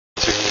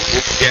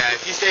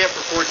stay up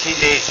for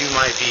 14 days, you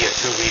might be a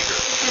two-weeker.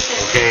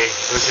 Okay?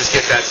 Let's just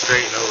get that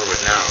straight and over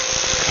with now.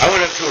 I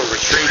went up to a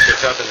retreat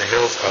that's up in the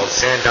hills called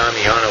San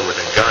Damiano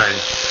with a gun,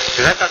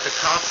 because I thought the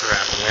cops were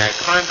after me. I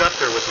climbed up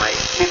there with my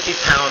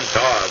 50-pound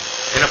dog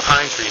in a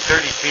pine tree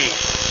 30 feet,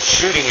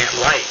 shooting at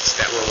lights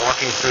that were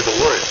walking through the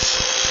woods,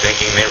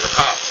 thinking they were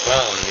cops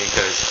following me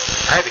because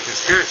I had the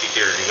conspiracy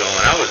theory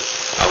going. I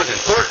was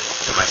important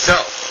to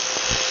myself.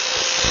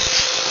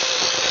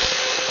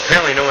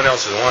 Apparently no one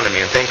else wanted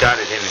me, and thank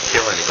God it didn't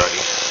kill anybody.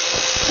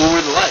 What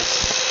were the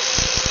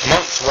lights?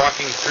 Monks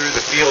walking through the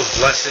fields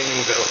blessing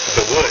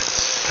the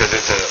woods, because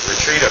it's a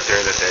retreat up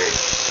there that they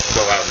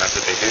go out, and that's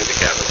what they do, the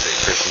Catholics, they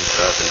Christian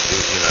stuff, and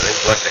they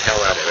bless the hell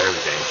out of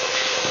everything.